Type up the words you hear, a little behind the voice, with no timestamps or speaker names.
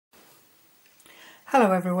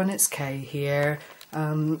Hello everyone, it's Kay here.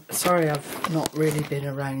 Sorry I've not really been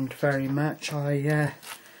around very much.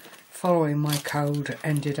 Following my cold,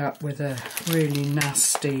 ended up with a really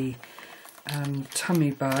nasty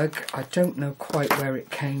tummy bug. I don't know quite where it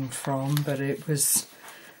came from, but it was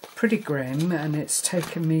pretty grim, and it's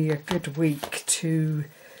taken me a good week to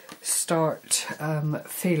start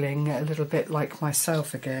feeling a little bit like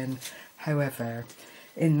myself again. However,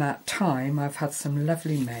 in that time I've had some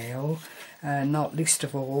lovely mail, not least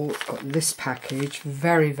of all this package,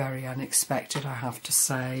 very unexpected I have to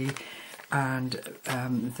say, and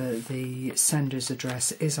the sender's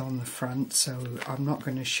address is on the front, so I'm not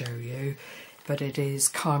going to show you, but it is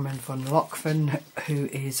Carmen van Lokven, who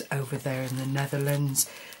is over there in the Netherlands.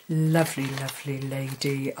 Lovely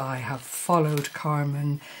lady. I have followed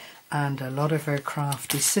Carmen and a lot of her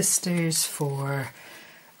crafty sisters for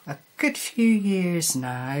a good few years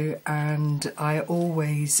now, and I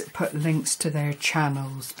always put links to their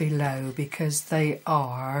channels below because they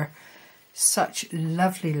are such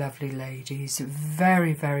lovely ladies,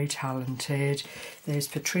 very talented. There's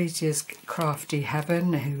Patricia's Crafty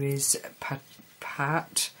Heaven, who is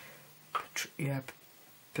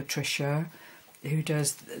Patricia, who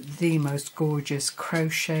does the most gorgeous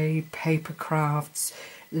crochet, paper crafts,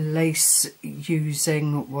 lace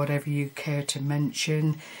using, whatever you care to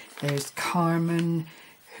mention. There's Carmen,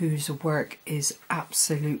 whose work is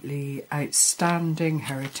absolutely outstanding.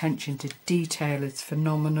 Her attention to detail is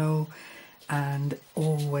phenomenal and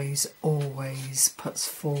always puts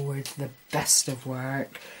forward the best of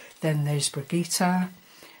work. Then there's Brigitte,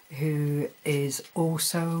 who is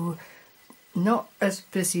also not as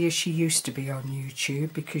busy as she used to be on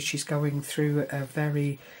YouTube because she's going through a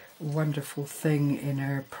very wonderful thing in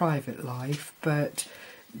her private life, but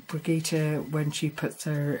Brigitte, when she puts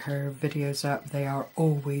her videos up, they are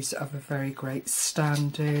always of a very great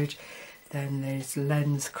standard. Then there's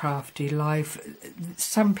Len's Crafty Life.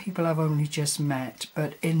 Some people I've only just met,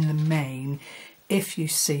 but in the main, if you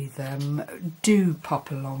see them, do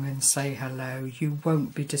pop along and say hello. You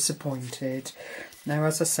won't be disappointed. Now,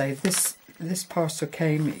 as I say, this parcel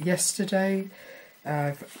came yesterday.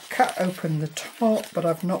 I've cut open the top, but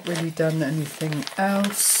I've not really done anything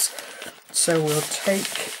else. So we'll take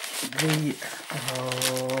the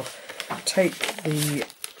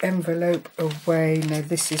envelope away. Now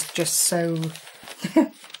this is just so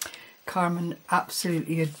Carmen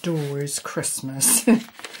absolutely adores Christmas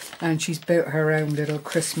and she's built her own little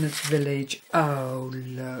Christmas village. Oh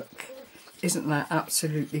look, isn't that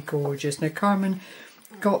absolutely gorgeous? Now Carmen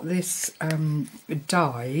got this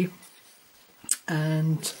die,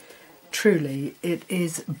 and truly it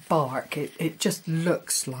is bark. It just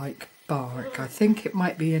looks like bark. I think it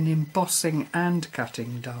might be an embossing and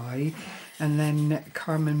cutting die, and then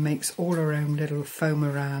Carmen makes all her own little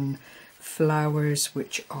foameran flowers,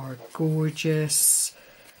 which are gorgeous.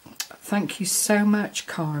 Thank you so much,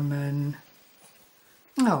 Carmen.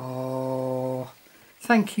 Oh,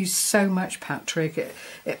 thank you so much, Patrick.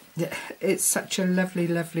 It's such a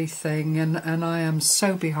lovely thing, and I am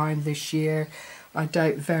so behind this year. I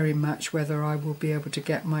doubt very much whether I will be able to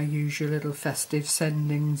get my usual little festive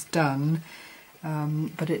sendings done,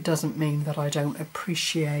 but it doesn't mean that I don't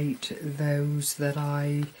appreciate those that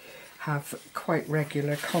I have quite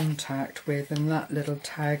regular contact with, and that little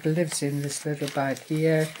tag lives in this little bag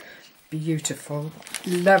here. Beautiful,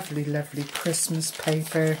 lovely Christmas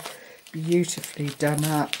paper, beautifully done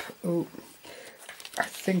up. Oh, I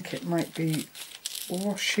think it might be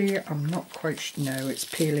washi. I'm not quite sure. No, it's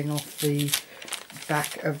peeling off the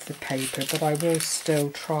back of the paper, but I will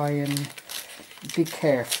still try and be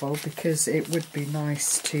careful because it would be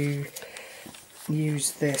nice to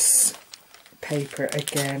use this paper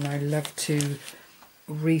again. I love to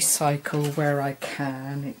recycle where I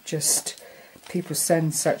can. It just, people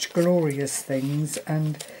send such glorious things,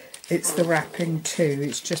 and it's the wrapping too.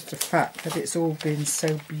 It's just the fact that it's all been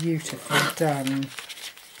so beautifully done.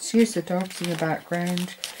 Excuse the dogs in the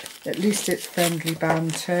background. At least it's friendly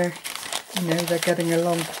banter. You know, they're getting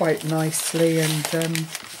along quite nicely, and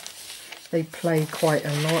they play quite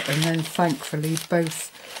a lot, and then thankfully both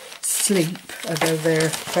sleep, although they're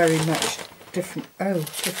very much different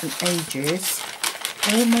ages.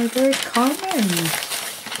 Oh my word, Carmen!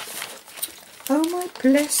 Oh my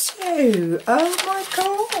bless you! Oh my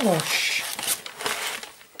gosh!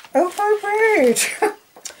 Oh my word!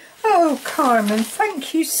 Oh Carmen,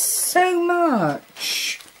 thank you so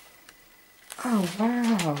much! Oh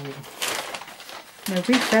wow! Now,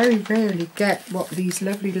 we very rarely get what these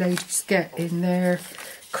lovely ladies get in their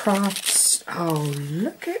crafts. Oh,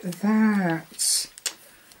 look at that.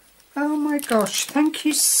 Oh my gosh, thank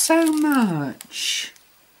you so much.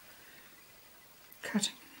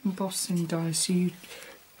 cutting and embossing die. So you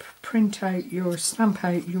stamp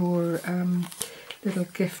out your little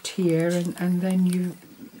gift here, and then you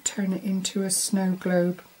turn it into a snow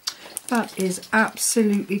globe. That is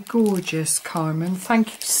absolutely gorgeous, Carmen. Thank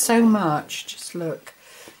you so much. Just look,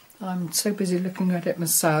 I'm so busy looking at it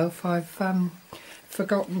myself, I've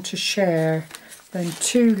forgotten to share. Then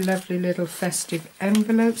 2 lovely little festive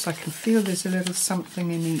envelopes. I can feel there's a little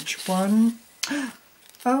something in each one.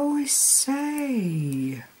 Oh, I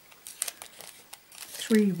say.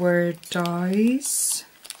 3-word dies.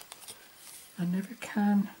 I never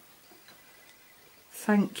can.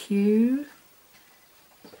 Thank you.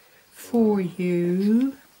 For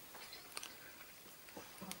you.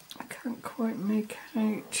 I can't quite make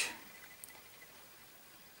out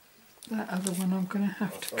that other one. I'm going to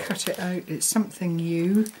have to cut it out. It's something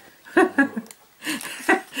you.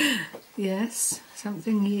 Yes,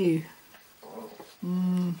 something you.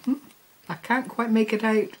 I can't quite make it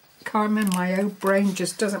out, Carmen. My old brain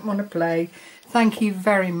just doesn't want to play. Thank you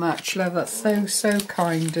very much, love. That's so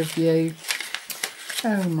kind of you.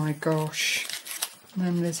 Oh my gosh. And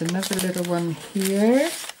then there's another little one here.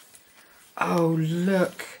 Oh,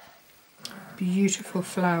 look. Beautiful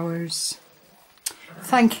flowers.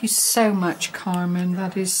 Thank you so much, Carmen.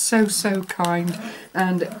 That is so kind,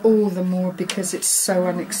 and all the more because it's so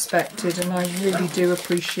unexpected, and I really do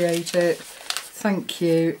appreciate it. Thank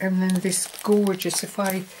you. And then this gorgeous, if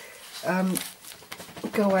I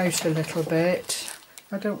go out a little bit,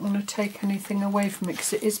 I don't want to take anything away from it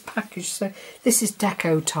because it is packaged. So this is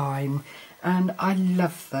Deco Time, and I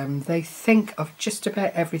love them. They think of just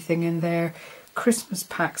about everything in their Christmas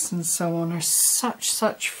packs and so on. Are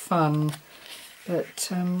such fun. But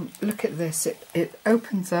look at this, it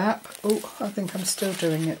opens up. Oh, I think I'm still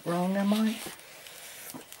doing it wrong, am I?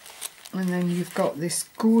 And then you've got this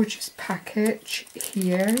gorgeous package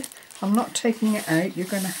here. I'm not taking it out, you're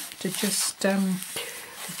going to have to just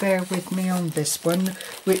bear with me on this one,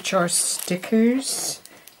 which are stickers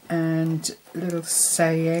and little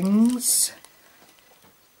sayings.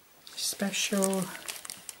 Special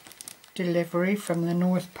delivery from the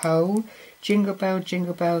North Pole. Jingle bell,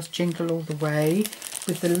 jingle bells, jingle all the way,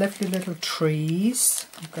 with the lovely little trees.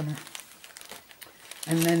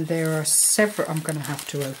 And then there are several. I'm going to have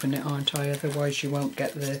to open it, aren't I? Otherwise you won't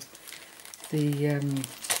get the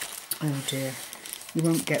oh dear, you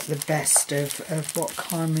won't get the best of what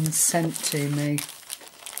Carmen sent to me.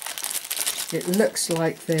 It looks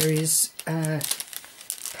like there is a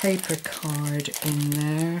paper card in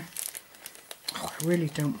there. Oh, I really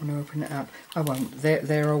don't want to open it up. I won't.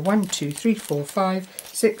 There are 1, 2, 3, 4, 5,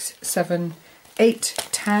 6, 7, 8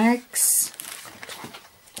 tags.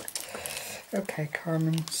 Okay,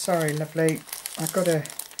 Carmen. Sorry, lovely. I've got to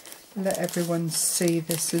let everyone see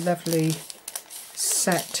this lovely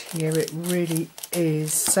set here. It really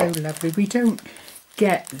is so lovely. We don't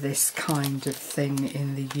get this kind of thing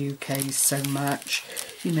in the UK so much.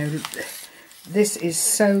 You know, this is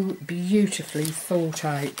so beautifully thought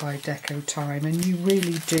out by Deco Time, and you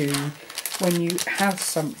really do when you have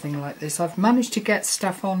something like this. I've managed to get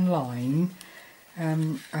stuff online.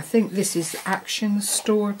 I think this is Action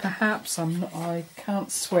Store, perhaps. I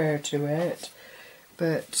can't swear to it,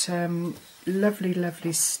 but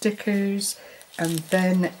lovely stickers, and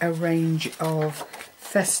then a range of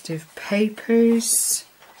festive papers,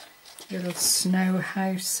 little snow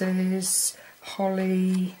houses,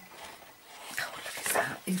 holly.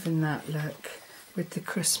 That, even that look with the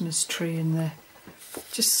Christmas tree in there,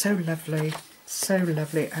 just so lovely,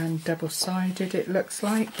 and double-sided it looks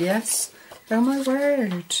like. Yes, oh my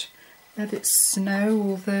word, let it snow,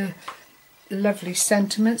 all the lovely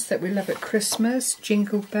sentiments that we love at Christmas,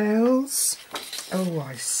 jingle bells. Oh,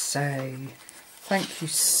 I say, thank you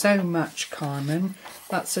so much, Carmen.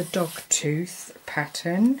 That's a dog tooth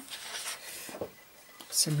pattern,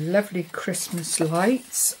 some lovely Christmas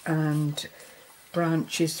lights and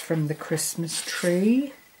branches from the Christmas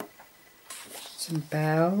tree, some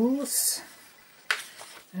bells,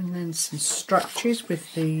 and then some structures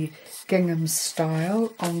with the gingham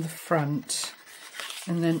style on the front,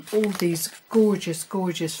 and then all these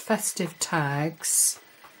gorgeous festive tags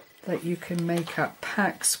that you can make up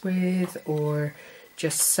packs with, or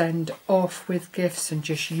just send off with gifts and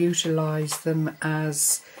just utilise them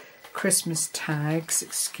as Christmas tags.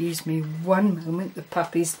 Excuse me one moment, the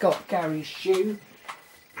puppy's got Gary's shoe.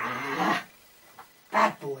 Ah,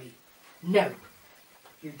 bad boy. No,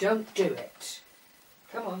 you don't do it.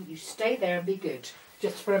 Come on, you stay there and be good,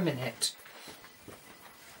 just for a minute.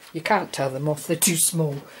 You can't tell them off, they're too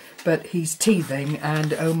small, but he's teething,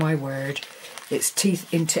 and oh my word, it's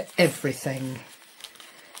teeth into everything.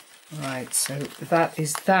 Right, so that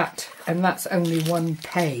is that, and that's only one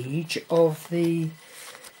page of the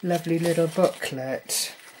lovely little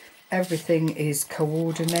booklet. Everything is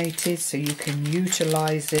coordinated so you can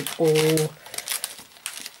utilise it all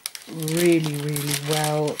really, really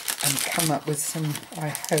well and come up with some, I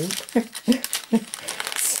hope,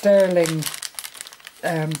 sterling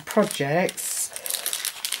projects.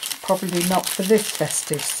 Probably not for this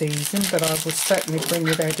festive season, but I will certainly bring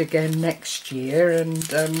it out again next year and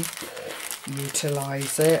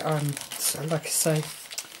utilise it. I'm, so, like I say,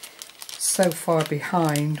 so far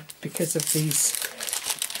behind because of these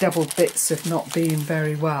double bits of not being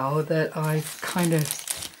very well that I've kind of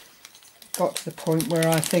got to the point where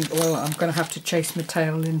I think, well, I'm going to have to chase my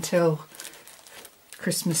tail until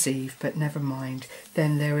Christmas Eve, but never mind.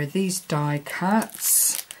 Then there are these die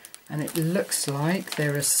cuts, and it looks like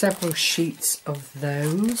there are several sheets of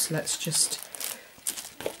those. Let's just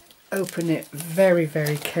open it very,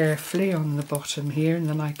 very carefully on the bottom here, and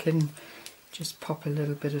then I can just pop a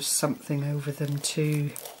little bit of something over them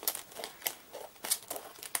to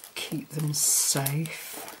keep them safe.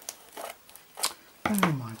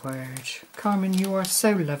 Oh my word. Carmen, you are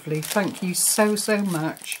so lovely. Thank you so, so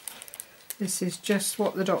much. This is just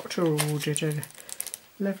what the doctor ordered. A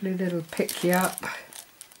lovely little pick you up.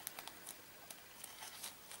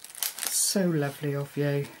 So lovely of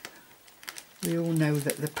you. We all know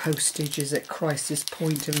that the postage is at crisis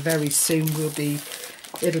point, and very soon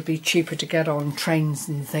it'll be cheaper to get on trains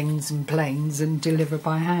and things and planes and deliver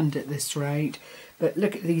by hand at this rate. But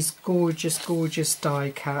look at these gorgeous, gorgeous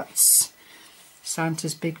die cuts.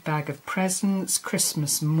 Santa's big bag of presents,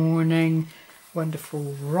 Christmas morning,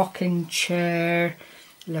 wonderful rocking chair,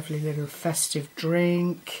 lovely little festive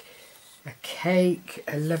drink, a cake,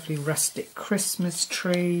 a lovely rustic Christmas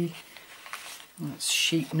tree. That's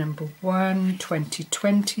sheet number 1,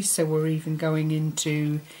 2020, so we're even going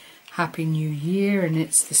into Happy New Year, and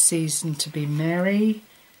it's the season to be merry.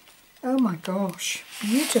 Oh my gosh,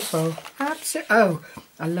 beautiful. Absolutely. Oh,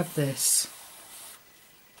 I love this.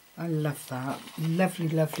 I love that. Lovely,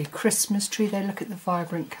 lovely Christmas tree there. Look at the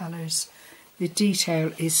vibrant colours. The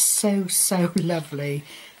detail is so, so lovely.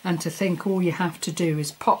 And to think all you have to do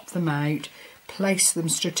is pop them out, place them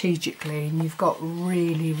strategically, and you've got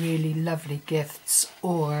really, really lovely gifts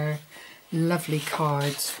or lovely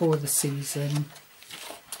cards for the season.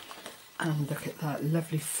 And look at that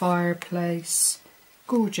lovely fireplace.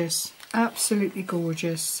 Gorgeous, absolutely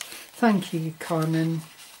gorgeous. Thank you, Carmen.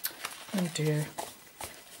 Oh dear.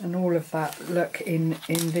 And all of that, look, in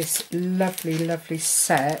this lovely, lovely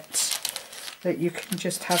set that you can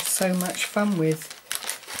just have so much fun with.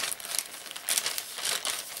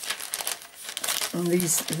 And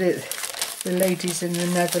the ladies in the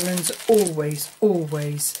Netherlands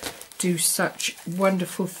always do such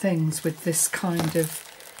wonderful things with this kind of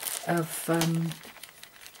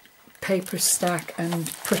paper stack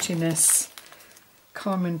and prettiness.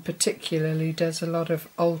 Carmen particularly does a lot of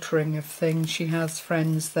altering of things. She has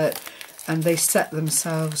friends and they set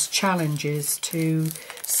themselves challenges to,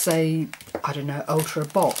 say, I don't know, alter a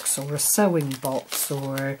box or a sewing box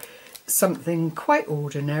or something quite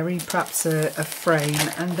ordinary, perhaps a frame,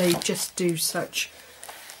 and they just do such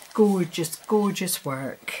gorgeous, gorgeous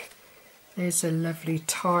work. There's a lovely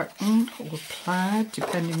tartan or plaid,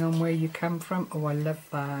 depending on where you come from. Oh, I love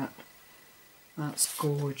that. That's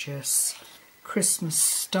gorgeous. Christmas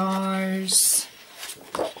stars.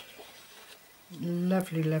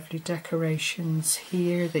 Lovely, lovely decorations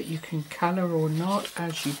here that you can colour or not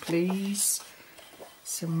as you please.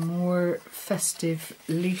 Some more festive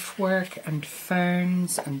leaf work and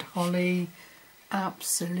ferns and holly.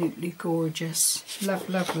 Absolutely gorgeous. Love,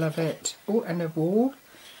 love, love it. Oh, and a wall.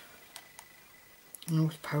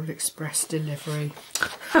 North Pole Express delivery.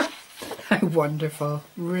 How wonderful,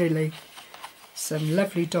 really. Some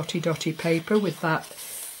lovely dotty paper with that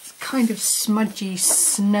kind of smudgy,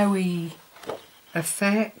 snowy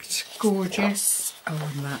effect. Gorgeous.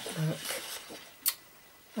 Oh, and that look.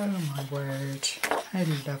 Oh my word, how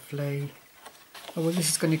lovely. Oh, well, this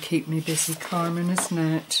is going to keep me busy, Carmen, isn't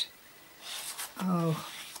it? Oh,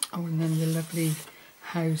 and then the lovely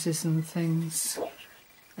houses and things.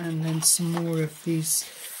 And then some more of these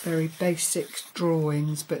very basic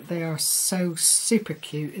drawings, but they are so super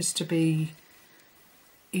cute as to be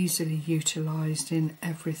easily utilised in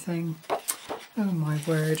everything. Oh my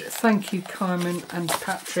word. Thank you, Carmen and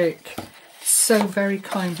Patrick. So very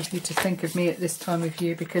kind of you to think of me at this time of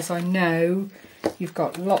year, because I know you've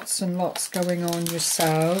got lots and lots going on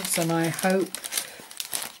yourselves, and I hope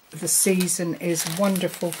the season is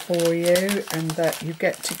wonderful for you and that you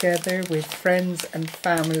get together with friends and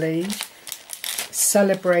family,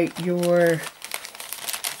 celebrate your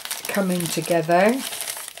coming together,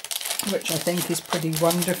 which I think is pretty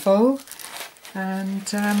wonderful. And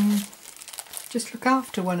just look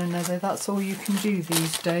after one another. That's all you can do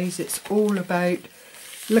these days. It's all about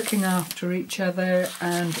looking after each other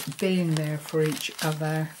and being there for each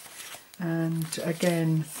other. And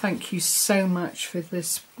again, thank you so much for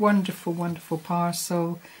this wonderful, wonderful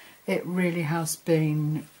parcel. It really has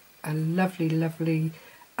been a lovely, lovely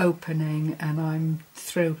opening, and I'm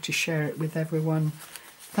thrilled to share it with everyone.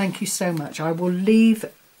 Thank you so much. I will leave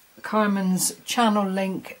Carmen's channel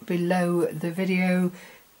link below the video.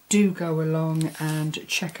 Do go along and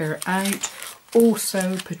check her out.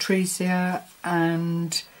 Also Patricia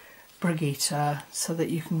and Brigitte, so that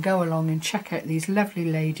you can go along and check out these lovely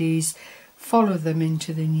ladies, follow them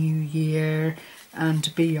into the new year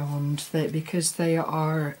and beyond, because they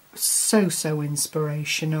are so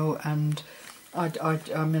inspirational. And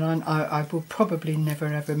I mean, I will probably never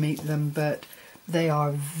ever meet them, but they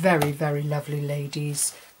are very, very lovely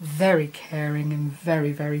ladies, very caring and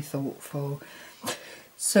very, very thoughtful.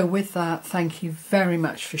 So with that, thank you very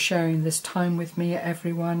much for sharing this time with me,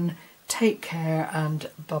 everyone. Take care and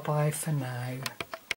bye-bye for now.